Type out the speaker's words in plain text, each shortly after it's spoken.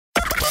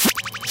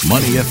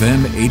Money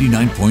FM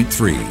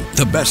 89.3,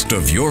 the best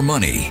of your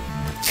money.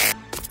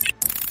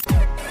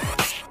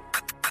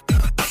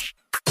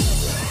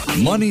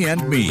 Money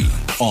and Me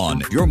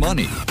on Your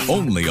Money,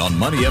 only on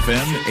Money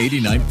FM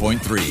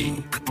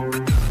 89.3.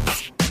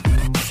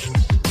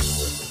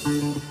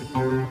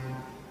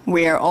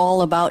 We're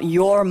all about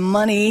your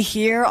money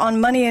here on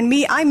Money and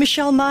Me. I'm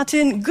Michelle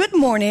Martin. Good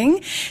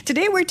morning.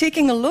 Today we're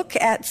taking a look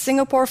at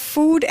Singapore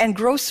food and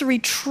grocery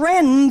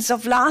trends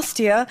of last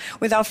year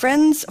with our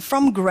friends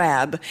from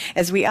Grab,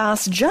 as we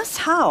ask just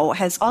how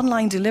has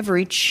online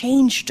delivery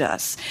changed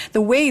us?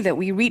 The way that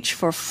we reach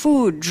for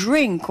food,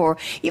 drink, or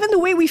even the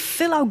way we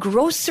fill our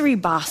grocery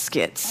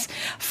baskets.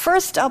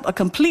 First up, a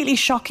completely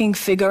shocking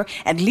figure,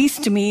 at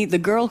least to me, the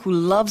girl who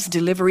loves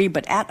delivery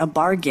but at a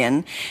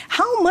bargain.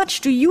 How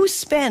much do you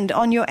spend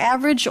on your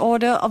average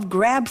order of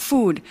Grab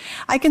food?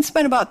 I can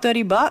spend about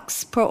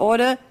 $30 per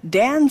order.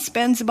 Dan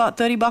spends about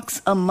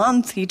 $30 a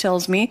month, he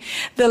tells me.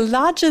 The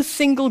largest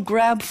single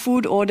Grab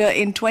food order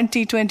in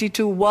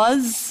 2022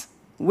 was,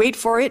 wait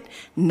for it,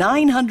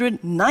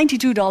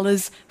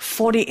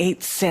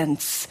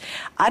 $992.48.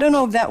 I don't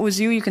know if that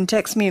was you. You can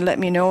text me and let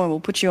me know, and we'll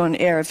put you on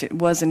air if it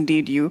was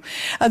indeed you.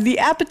 The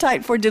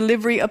appetite for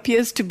delivery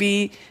appears to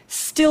be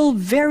still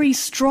very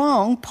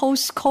strong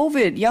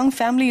post-COVID. Young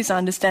families, I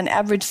understand,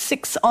 average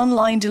 6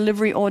 online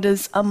delivery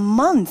orders a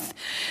month.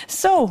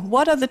 So,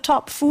 what are the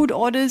top food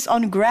orders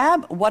on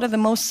Grab? What are the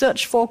most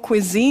searched for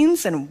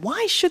cuisines? And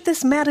why should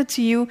this matter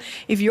to you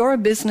if you're a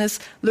business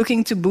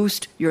looking to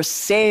boost your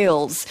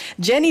sales?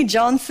 Jenny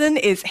Johnson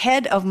is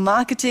head of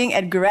marketing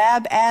at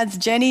Grab Ads.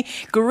 Jenny,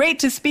 great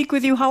to speak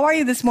with you. How are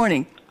you this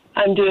morning?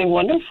 I'm doing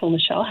wonderful,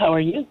 Michelle. How are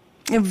you?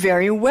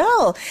 Very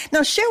well.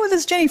 Now, share with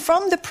us, Jenny,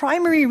 from the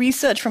primary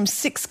research from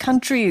 6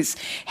 countries,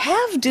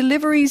 have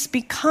deliveries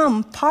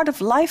become part of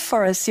life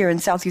for us here in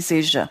Southeast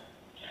Asia?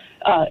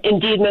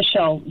 Indeed,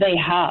 Michelle, they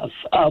have.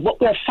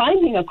 What we're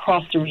finding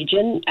across the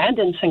region and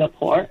in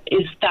Singapore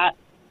is that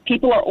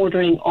people are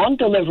ordering on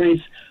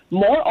deliveries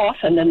more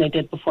often than they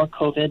did before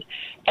COVID,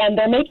 and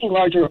they're making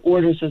larger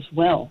orders as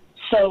well.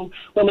 So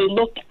when we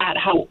look at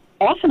how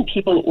often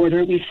people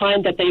order, we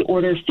find that they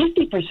order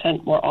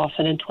 50% more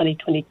often in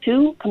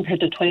 2022 compared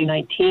to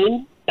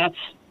 2019. That's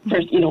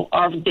first,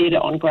 our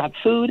data on Grab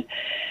Food.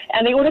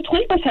 And they order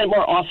 20%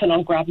 more often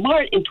on Grab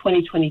Mart in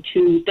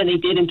 2022 than they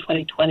did in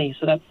 2020.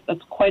 So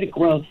that's quite a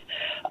growth.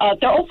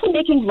 They're also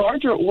making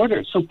larger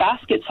orders, so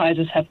basket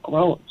sizes have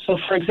grown. So,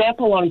 for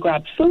example, on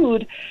Grab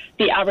Food,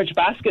 the average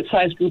basket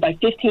size grew by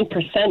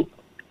 15%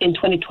 in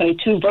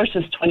 2022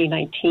 versus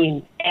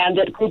 2019, and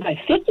it grew by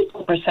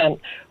 54%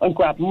 on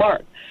Grab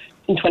Mart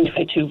in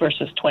 2022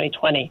 versus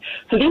 2020.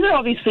 So these are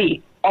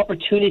obviously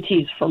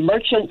opportunities for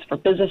merchants, for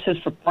businesses,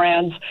 for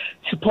brands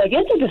to plug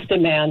into this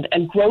demand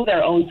and grow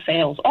their own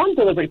sales on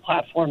delivery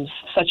platforms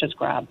such as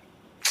Grab.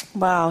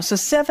 Wow. So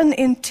 7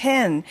 in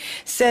 10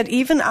 said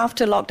even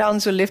after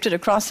lockdowns were lifted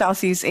across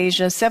Southeast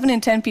Asia, 7 in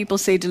 10 people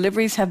say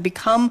deliveries have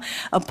become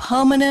a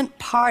permanent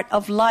part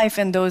of life,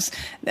 and those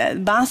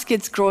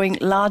baskets growing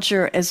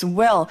larger as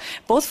well,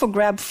 both for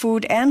Grab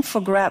Food and for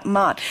Grab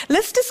Mart.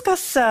 Let's discuss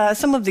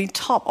some of the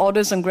top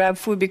orders on Grab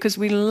Food because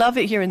we love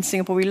it here in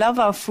Singapore. We love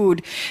our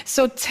food.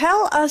 So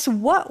tell us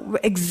what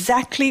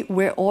exactly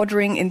we're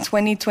ordering in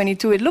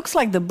 2022. It looks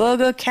like the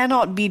burger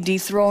cannot be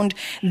dethroned.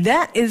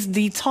 That is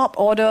the top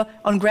order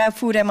on Grab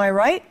Food, am I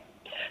right?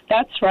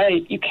 That's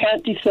right. You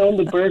can't dethrone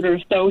the burger.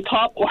 So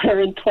top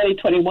order in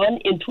 2021,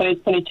 in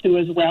 2022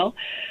 as well.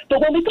 But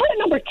when we go to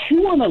number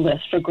 2 on the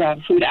list for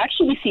Grab Food,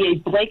 actually we see a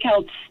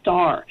breakout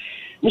star.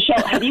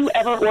 Michelle, have you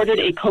ever ordered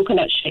a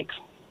coconut shake?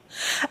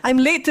 I'm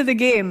late to the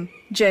game,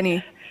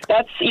 Jenny.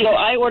 That's,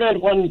 I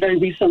ordered one very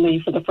recently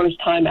for the first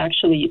time,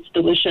 actually. It's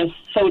delicious.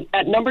 So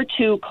at number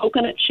 2,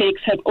 coconut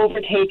shakes have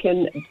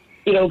overtaken,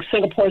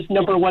 Singapore's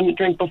number 1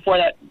 drink before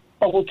that,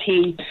 bubble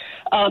tea.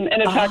 And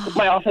in fact,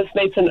 my office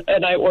mates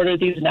and I order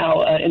these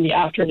now in the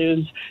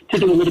afternoons to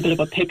do a little bit of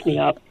a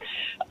pick-me-up.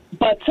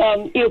 But,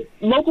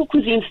 local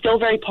cuisine is still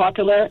very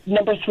popular.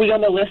 Number 3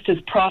 on the list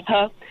is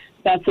prata.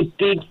 That's a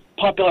big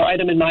popular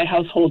item in my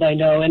household, I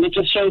know, and it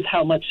just shows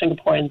how much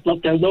Singaporeans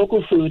love their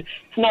local food.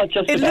 It's not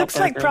just It about looks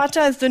burgers. like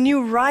prata is the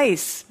new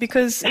rice,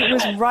 because it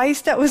was rice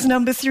that was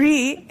number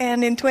 3,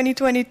 and in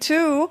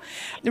 2022,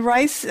 the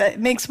rice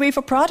makes way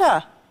for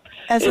prata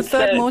as the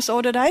third most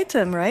ordered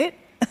item, right?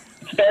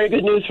 It's very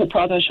good news for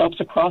prata shops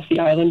across the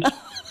island.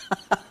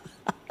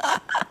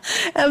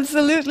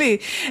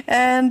 Absolutely.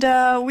 And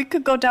we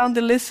could go down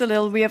the list a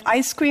little. We have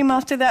ice cream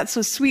after that,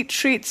 so sweet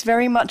treats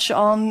very much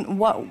on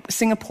what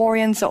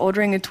Singaporeans are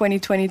ordering in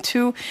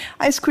 2022.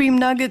 Ice cream,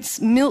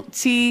 nuggets, milk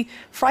tea,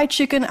 fried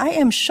chicken. I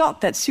am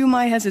shocked that Siu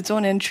Mai has its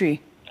own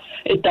entry.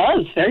 It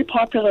does. Very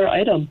popular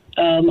item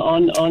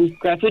on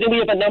Grab Food. And we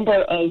have a number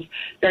of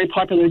very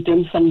popular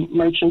dim sum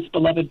merchants,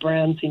 beloved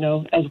brands,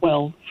 as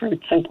well for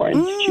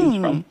Singaporeans to choose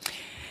from.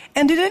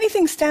 And did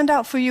anything stand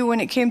out for you when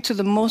it came to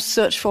the most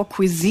search for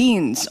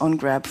cuisines on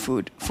Grab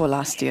Food for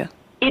last year?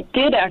 It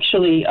did,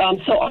 actually.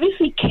 So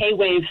obviously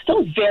K-Wave,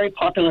 still very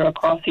popular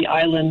across the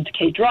island,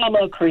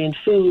 K-drama, Korean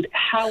food.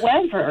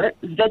 However,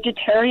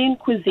 vegetarian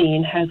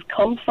cuisine has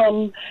come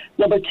from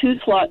number 2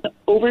 slot to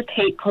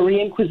overtake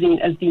Korean cuisine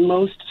as the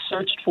most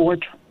searched for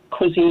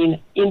cuisine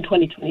in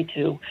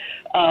 2022.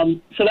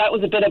 So that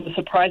was a bit of a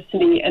surprise to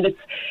me, and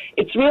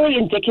it's really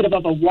indicative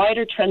of a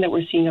wider trend that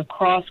we're seeing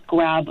across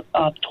Grab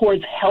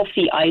towards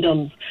healthy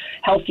items,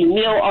 healthy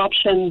meal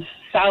options,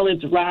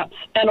 salads, wraps,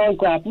 and on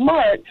Grab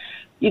Mart,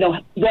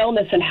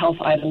 wellness and health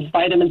items,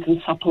 vitamins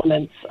and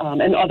supplements,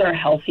 and other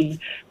healthy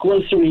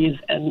groceries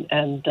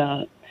and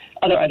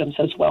other items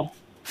as well.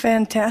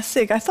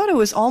 Fantastic. I thought it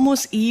was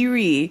almost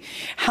eerie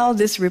how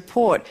this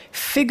report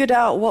figured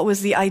out what was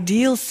the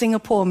ideal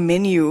Singapore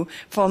menu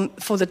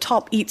for the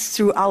top eats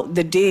throughout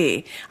the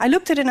day. I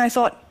looked at it and I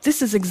thought,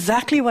 this is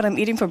exactly what I'm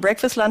eating for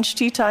breakfast, lunch,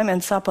 tea time,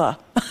 and supper.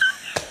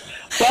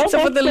 Well,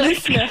 so for the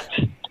listener,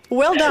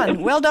 well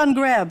done,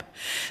 Grab.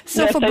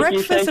 So yes, for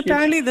breakfast, thank you.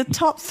 Apparently the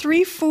top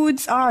 3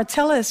 foods are,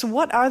 tell us,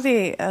 what are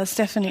they,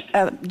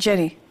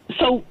 Jenny?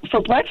 So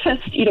for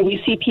breakfast,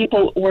 we see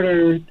people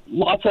order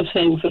lots of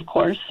things, of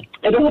course.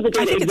 I don't have the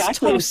data I think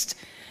exactly. It's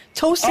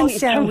toast and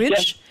sandwich,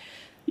 toast,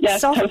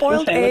 yes.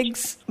 soft-boiled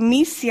eggs,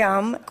 mee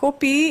siam,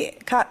 kopi,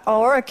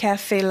 or a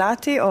cafe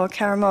latte or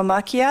caramel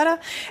macchiato,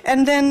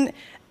 and then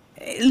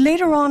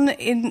later on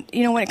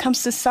when it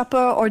comes to supper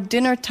or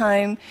dinner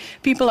time,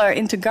 people are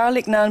into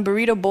garlic naan,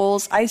 burrito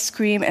bowls, ice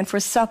cream, and for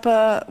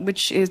supper,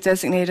 which is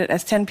designated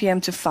as 10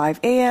 p.m. to 5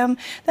 a.m.,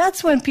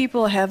 that's when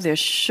people have their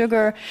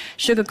sugar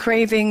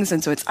cravings,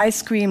 and so it's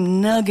ice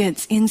cream,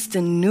 nuggets,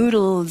 instant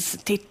noodles,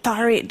 teh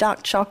tarik,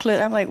 dark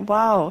chocolate. I'm like,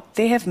 wow,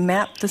 they have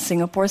mapped the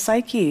Singapore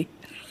psyche.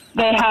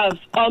 They have.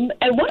 And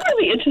one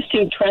really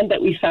interesting trend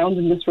that we found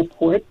in this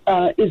report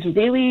is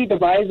really the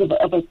rise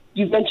of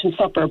you mentioned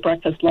supper,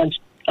 breakfast, lunch,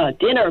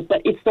 dinner,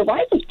 but it's the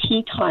rise of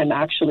tea time,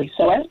 actually.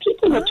 So as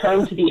people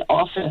return to the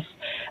office,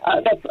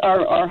 that's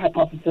our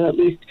hypothesis at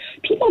least,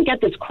 people get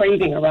this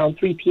craving around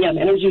 3 p.m.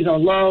 Energies are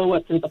low,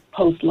 after the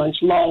post-lunch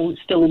lull,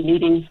 still in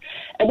meetings.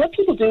 And what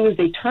people do is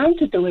they turn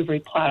to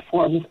delivery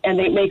platforms and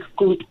they make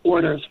group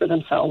orders for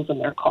themselves and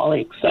their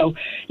colleagues. So,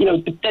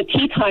 the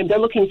tea time, they're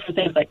looking for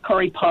things like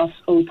curry puffs,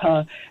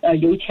 ota,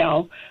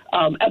 youtiao,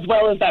 as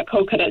well as that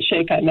coconut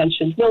shake I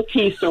mentioned. Milk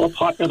tea is still a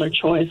popular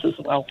choice as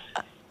well.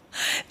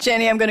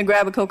 Jenny, I'm going to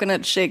grab a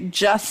coconut shake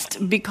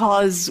just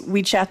because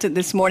we chatted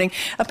this morning.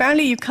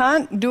 Apparently, you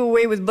can't do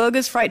away with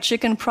burgers, fried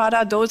chicken,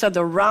 prata. Those are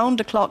the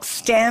round-the-clock,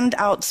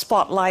 stand-out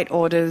spotlight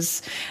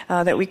orders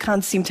that we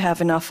can't seem to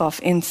have enough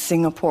of in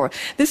Singapore.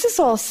 This is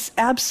all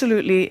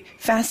absolutely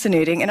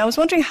fascinating, and I was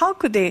wondering how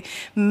could they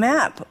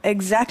map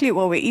exactly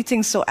what we're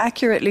eating so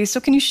accurately.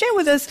 So can you share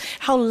with us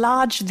how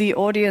large the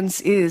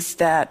audience is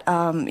that,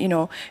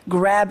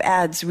 Grab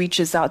Ads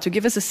reaches out to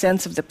give us a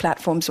sense of the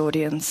platform's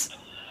audience?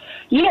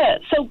 Yeah,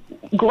 so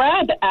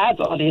Grab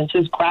Ads audience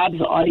is Grab's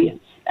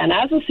audience. And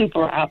as a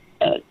super app,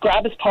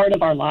 Grab is part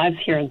of our lives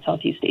here in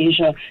Southeast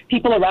Asia.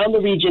 People around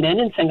the region and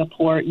in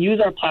Singapore use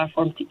our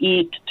platform to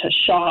eat, to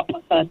shop,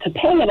 to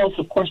pay, and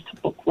also, of course,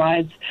 to book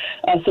rides.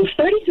 So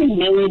 33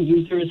 million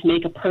users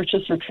make a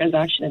purchase or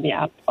transaction in the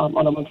app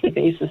on a monthly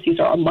basis. These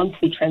are our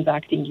monthly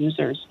transacting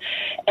users.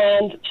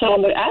 And so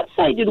on the ad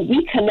side,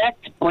 we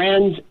connect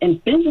brands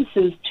and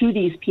businesses to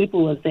these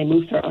people as they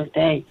move through our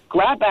day.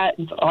 Grab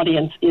Ads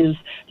audience is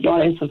the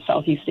audience of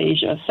Southeast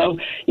Asia. So,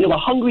 a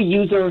hungry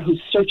user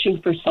who's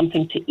searching for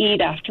something to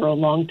eat after a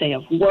long day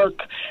of work,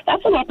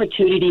 that's an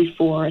opportunity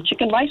for a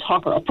chicken rice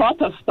hawker, a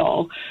prata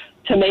stall,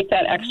 to make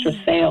that extra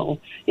sale.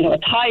 A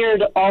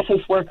tired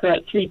office worker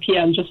at 3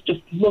 p.m. just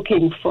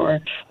looking for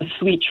a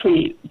sweet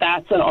treat,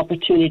 that's an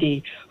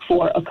opportunity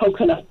for a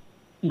coconut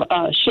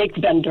shake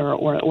vendor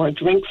or a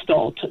drink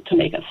stall to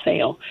make a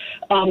sale.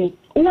 Or,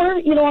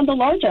 on the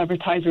large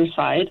advertiser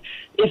side,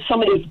 if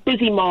somebody is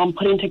busy mom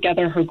putting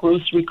together her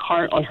grocery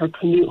cart on her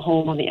commute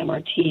home on the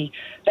MRT,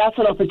 that's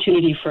an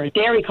opportunity for a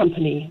dairy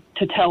company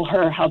to tell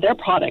her how their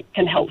product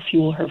can help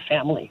fuel her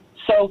family.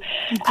 So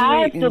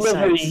as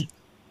delivery,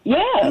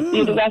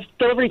 as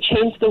delivery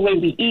changed the way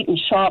we eat and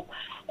shop,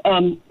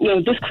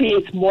 this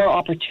creates more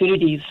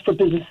opportunities for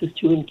businesses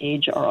to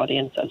engage our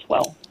audience as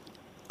well.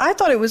 I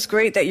thought it was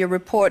great that your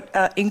report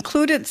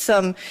included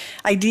some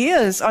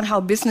ideas on how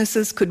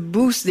businesses could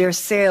boost their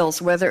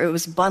sales, whether it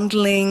was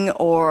bundling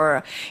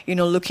or,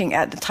 looking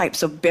at the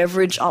types of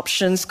beverage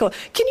options. Can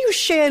you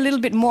share a little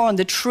bit more on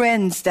the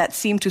trends that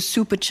seem to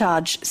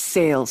supercharge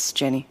sales,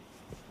 Jenny?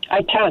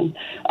 I can.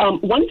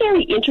 One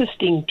very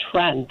interesting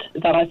trend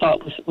that I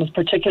thought was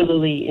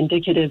particularly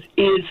indicative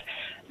is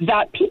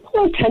that people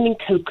are tending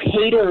to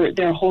cater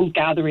their home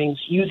gatherings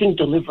using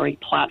delivery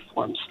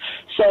platforms.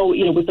 So,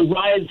 with the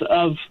rise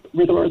of,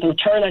 or the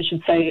return, I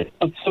should say,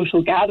 of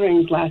social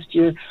gatherings last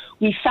year,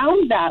 we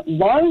found that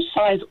large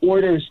size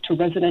orders to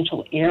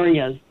residential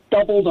areas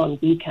doubled on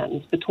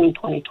weekends between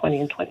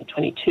 2020 and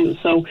 2022.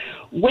 So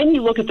when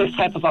you look at this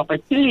type of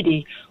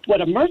opportunity,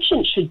 what a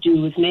merchant should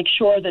do is make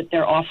sure that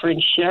they're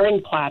offering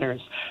sharing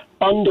platters,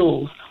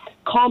 bundles,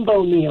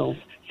 combo meals,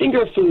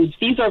 finger foods.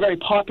 These are very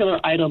popular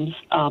items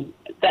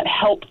that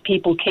help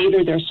people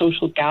cater their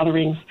social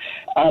gatherings.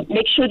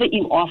 Make sure that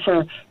you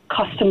offer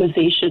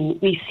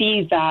customization. We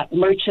see that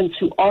merchants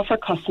who offer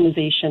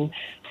customization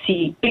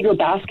see bigger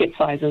basket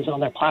sizes on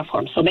their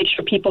platform. So make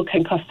sure people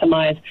can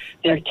customize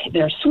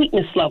their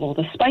sweetness level,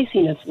 the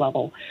spiciness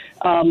level,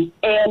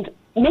 and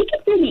make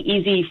it really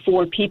easy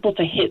for people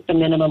to hit the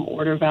minimum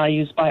order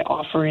values by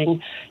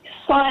offering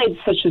sides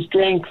such as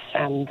drinks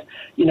and,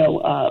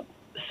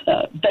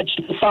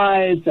 vegetable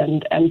sides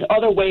and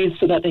other ways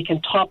so that they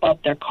can top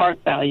up their cart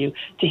value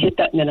to hit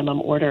that minimum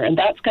order. And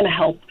that's going to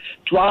help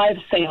drive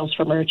sales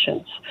for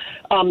merchants.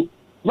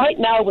 Right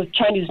now, with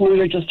Chinese New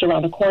Year just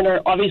around the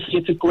corner, obviously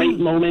it's a great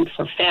moment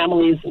for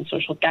families and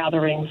social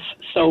gatherings.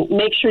 So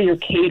make sure you're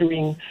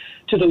catering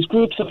to those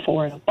groups of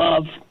 4 and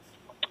above.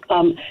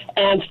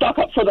 And stock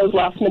up for those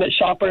last-minute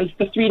shoppers.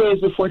 The 3 days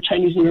before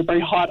Chinese New Year are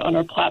very hot on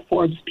our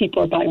platforms.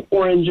 People are buying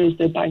oranges,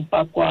 they're buying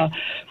bakwa,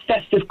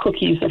 festive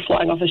cookies are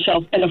flying off the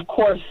shelves, and of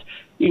course,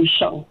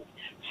 yusheng.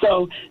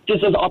 So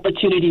this is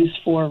opportunities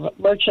for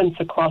merchants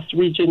across the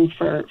region,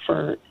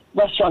 for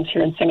restaurants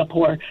here in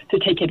Singapore to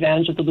take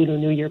advantage of the Lunar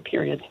New Year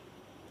period.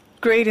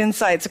 Great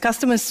insights.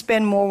 Customers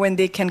spend more when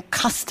they can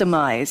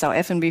customize. Our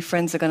F&B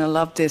friends are going to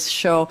love this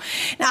show.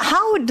 Now,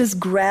 how does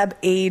Grab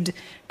aid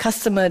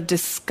customer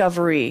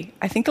discovery?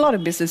 I think a lot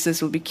of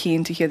businesses will be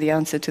keen to hear the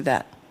answer to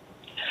that.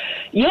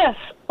 Yes.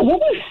 What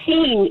we're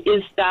seeing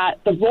is that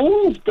the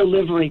role of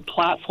delivery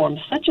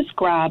platforms such as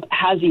Grab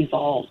has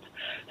evolved.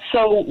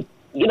 So,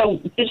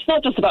 it's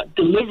not just about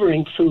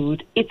delivering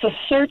food. It's a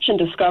search and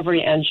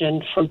discovery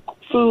engine for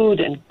food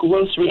and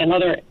grocery and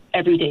other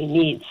everyday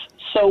needs.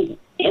 So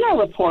in our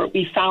report,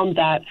 we found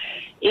that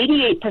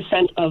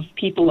 88% of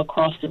people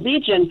across the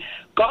region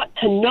got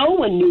to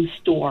know a new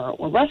store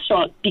or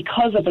restaurant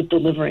because of a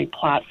delivery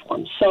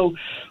platform. So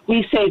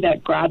we say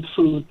that Grab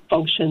Food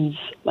functions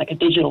like a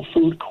digital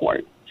food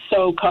court.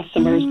 So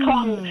customers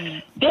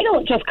come, they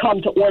don't just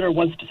come to order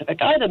one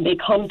specific item, they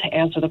come to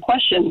answer the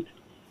question,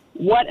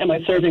 what am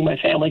I serving my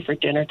family for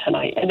dinner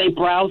tonight? And they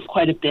browse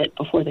quite a bit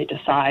before they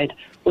decide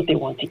what they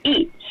want to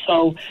eat.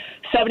 So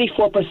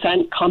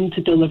 74% come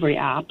to delivery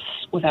apps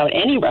without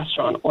any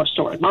restaurant or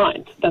store in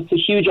mind. That's a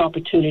huge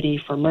opportunity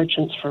for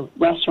merchants, for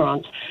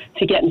restaurants,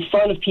 to get in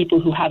front of people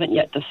who haven't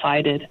yet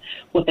decided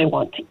what they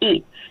want to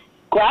eat.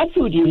 Grab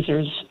Food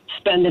users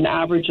spend an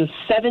average of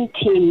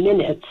 17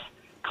 minutes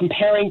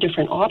comparing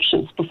different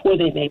options before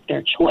they make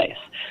their choice.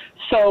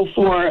 So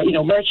for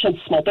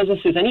merchants, small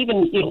businesses, and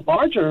even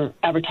larger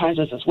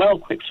advertisers as well,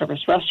 quick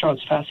service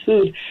restaurants, fast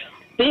food,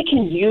 they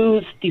can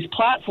use these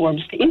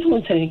platforms to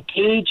influence and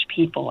engage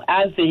people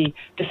as they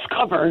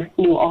discover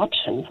new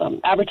options.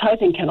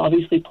 Advertising can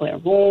obviously play a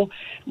role.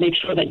 Make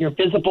sure that you're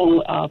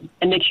visible,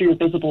 and make sure you're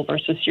visible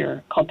versus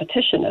your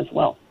competition as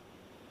well.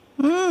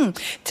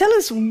 Tell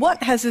us,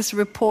 what has this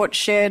report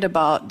shared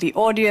about the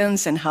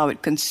audience and how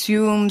it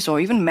consumes,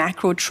 or even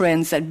macro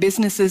trends that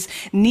businesses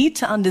need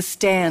to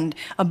understand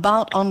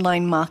about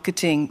online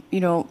marketing?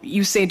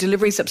 You say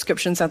delivery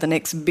subscriptions are the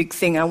next big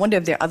thing. I wonder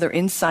if there are other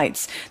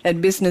insights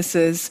that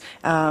businesses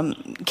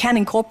can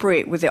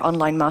incorporate with their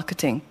online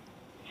marketing.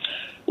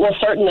 Well,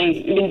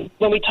 certainly.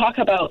 When we talk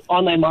about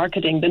online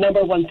marketing, the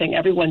number one thing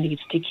everyone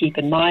needs to keep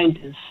in mind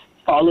is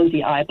follow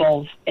the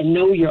eyeballs and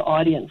know your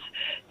audience.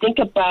 Think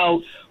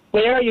about,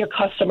 where are your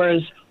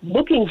customers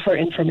looking for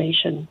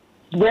information?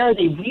 Where are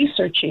they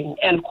researching?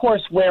 And, of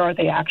course, where are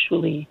they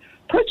actually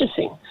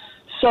purchasing?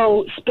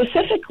 So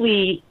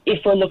specifically,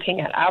 if we're looking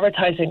at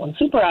advertising on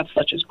super apps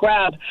such as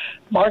Grab,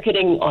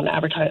 marketing on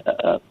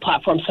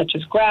platforms such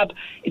as Grab,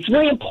 it's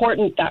very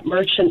important that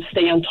merchants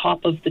stay on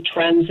top of the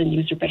trends and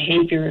user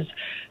behaviors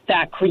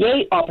that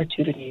create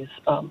opportunities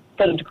for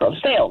them to grow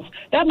sales.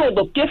 That might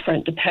look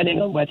different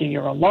depending on whether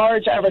you're a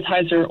large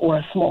advertiser or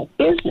a small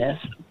business,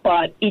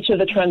 but each of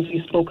the trends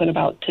we've spoken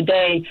about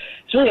today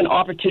is really an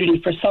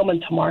opportunity for someone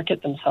to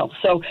market themselves.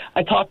 So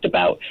I talked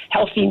about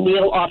healthy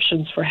meal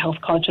options for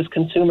health-conscious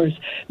consumers.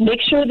 Make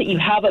sure that you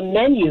have a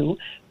menu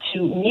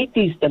to meet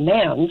these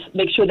demands.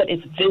 Make sure that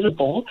it's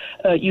visible.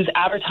 Use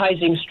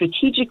advertising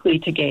strategically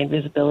to gain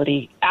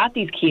visibility at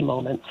these key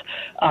moments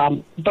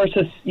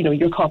versus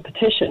your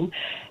competition.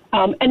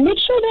 And make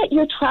sure that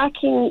you're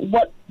tracking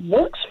what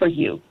works for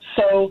you.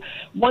 So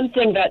one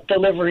thing that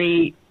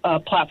delivery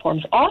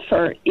platforms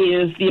offer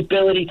is the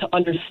ability to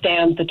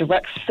understand the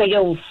direct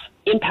sales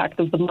impact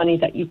of the money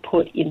that you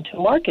put into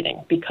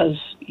marketing, because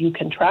you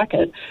can track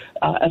it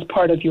as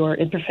part of your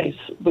interface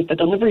with the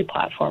delivery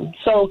platform.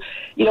 So,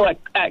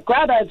 at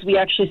GrabAds, we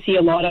actually see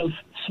a lot of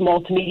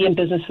small to medium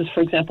businesses,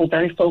 for example,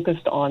 very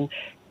focused on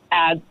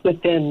ads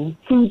within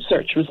food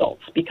search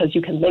results, because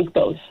you can link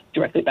those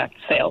directly back to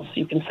sales.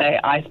 You can say,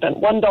 I spent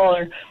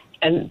 $1,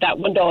 and that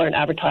 $1 in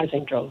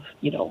advertising drove,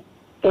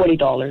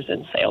 $40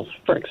 in sales,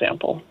 for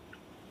example.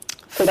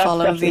 So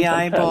follow the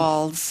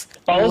eyeballs.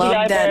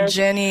 Love that,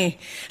 Jenny.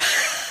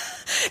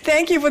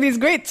 Thank you for these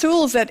great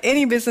tools that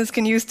any business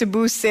can use to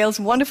boost sales.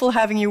 Wonderful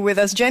having you with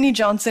us. Jenny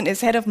Johnson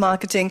is Head of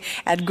Marketing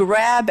at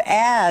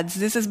GrabAds.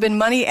 This has been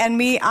Money and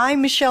Me.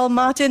 I'm Michelle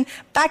Martin.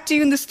 Back to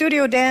you in the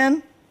studio,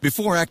 Dan.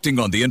 Before acting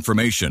on the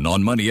information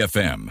on Money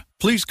FM,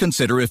 please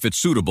consider if it's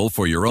suitable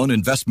for your own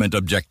investment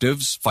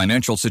objectives,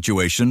 financial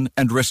situation,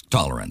 and risk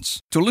tolerance.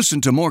 To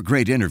listen to more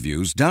great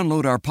interviews,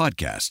 download our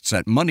podcasts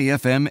at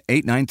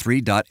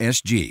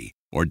moneyfm893.sg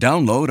or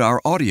download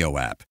our audio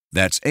app.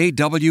 That's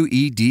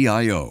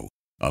AWEDIO.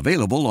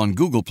 Available on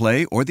Google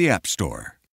Play or the App Store.